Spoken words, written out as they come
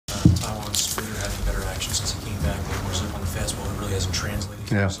Taiwan Splitter having better action since he came back? There was on the fastball that really hasn't translated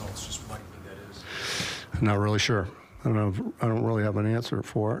to results. Just why do you think that is? Not really sure. I don't really have an answer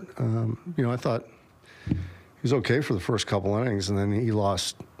for it. You know, I thought he was okay for the first couple innings, and then he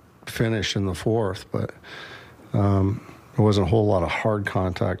lost finish in the fourth. But there wasn't a whole lot of hard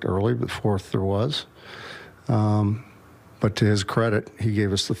contact early. But fourth there was. But to his credit, he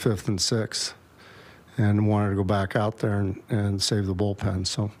gave us the fifth and sixth, and wanted to go back out there and save the bullpen.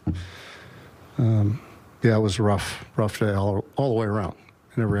 So, yeah, it was a rough day all the way around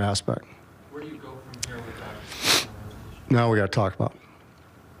in every aspect. Where do you go from here with that? Now we got to talk about.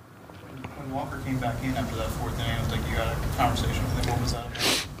 When Walker came back in after that fourth inning, it was like you had a conversation with him. What was that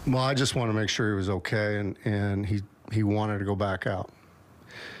about? Well, I just wanted to make sure he was okay, and he wanted to go back out.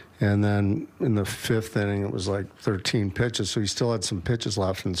 And then in the fifth inning, it was like 13 pitches, so he still had some pitches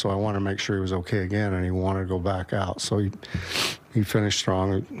left, and so I wanted to make sure he was okay again, and he wanted to go back out. So he finished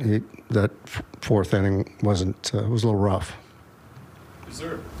strong. That fourth inning was a little rough. Is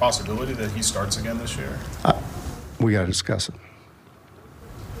there a possibility that he starts again this year? We got to discuss it.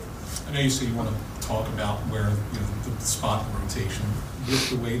 I know you say you want to talk about where the spot in rotation. With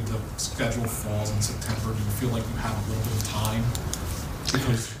the way the schedule falls in September, do you feel like you have a little bit of time?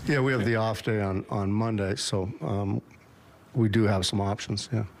 Yeah, we have the off day on Monday, so we do have some options,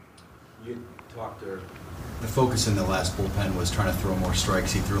 yeah. You talked the focus in the last bullpen was trying to throw more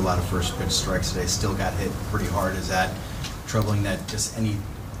strikes. He threw a lot of first pitch strikes today, still got hit pretty hard. Is that troubling that just anything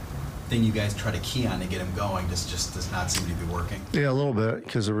you guys try to key on to get him going just does not seem to be working? Yeah, a little bit,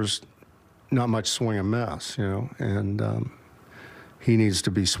 because there was not much swing and miss, and he needs to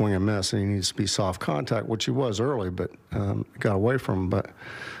be swing and miss, and he needs to be soft contact, which he was early, but got away from him. But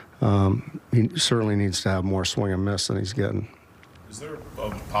he certainly needs to have more swing and miss than he's getting. Is there a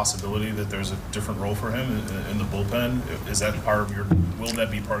possibility that there's a different role for him in the bullpen? Is that part of will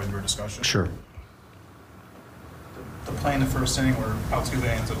that be part of your discussion? Sure. The play in the first inning where Altuve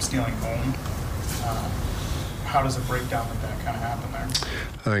ends up stealing home, how does a breakdown like that kind of happen there?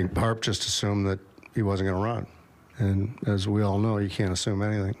 I think Harp just assumed that he wasn't going to run. And as we all know, you can't assume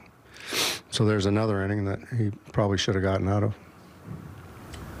anything. So there's another inning that he probably should have gotten out of.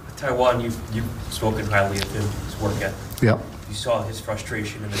 Taiwan, you've spoken highly of him, his work ethic. Yep. You saw his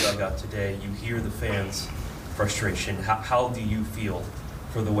frustration in the dugout today. You hear the fans' frustration. How do you feel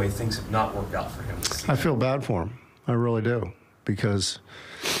for the way things have not worked out for him this season? I feel bad for him. I really do, because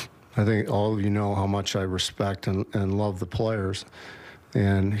I think all of you know how much I respect and love the players,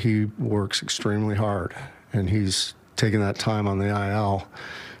 and he works extremely hard. And he's taken that time on the IL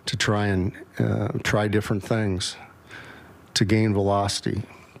to try and try different things, to gain velocity,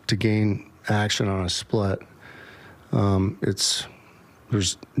 to gain action on a split.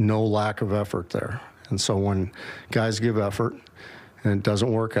 There's no lack of effort there. And so when guys give effort and it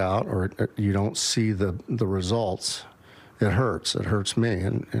doesn't work out, or you don't see the results, it hurts. It hurts me,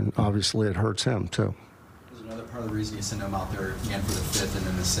 and obviously it hurts him too. Another part of the reason you sent him out there again for the fifth and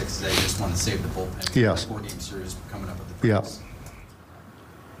then the sixth today, just want to save the bullpen. Yes. 4-game series coming up with the Yes.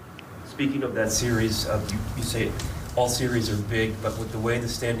 Speaking of that series, you say all series are big, but with the way the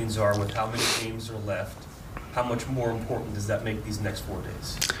standings are, with how many games are left, how much more important does that make these next 4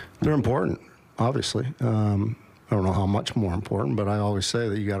 days? They're important, obviously. I don't know how much more important, but I always say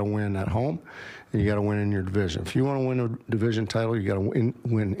that you got to win at home and you got to win in your division. If you want to win a division title, you got to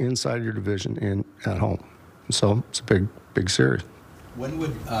win inside your division and at home. So it's a big series. When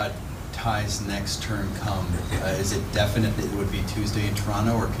would Ty's next turn come? Is it definite that it would be Tuesday in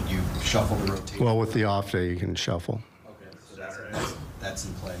Toronto, or could you shuffle the rotation? Well, with the off day, you can shuffle. Okay, so that's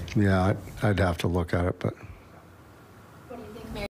in play. Yeah, I'd have to look at it, but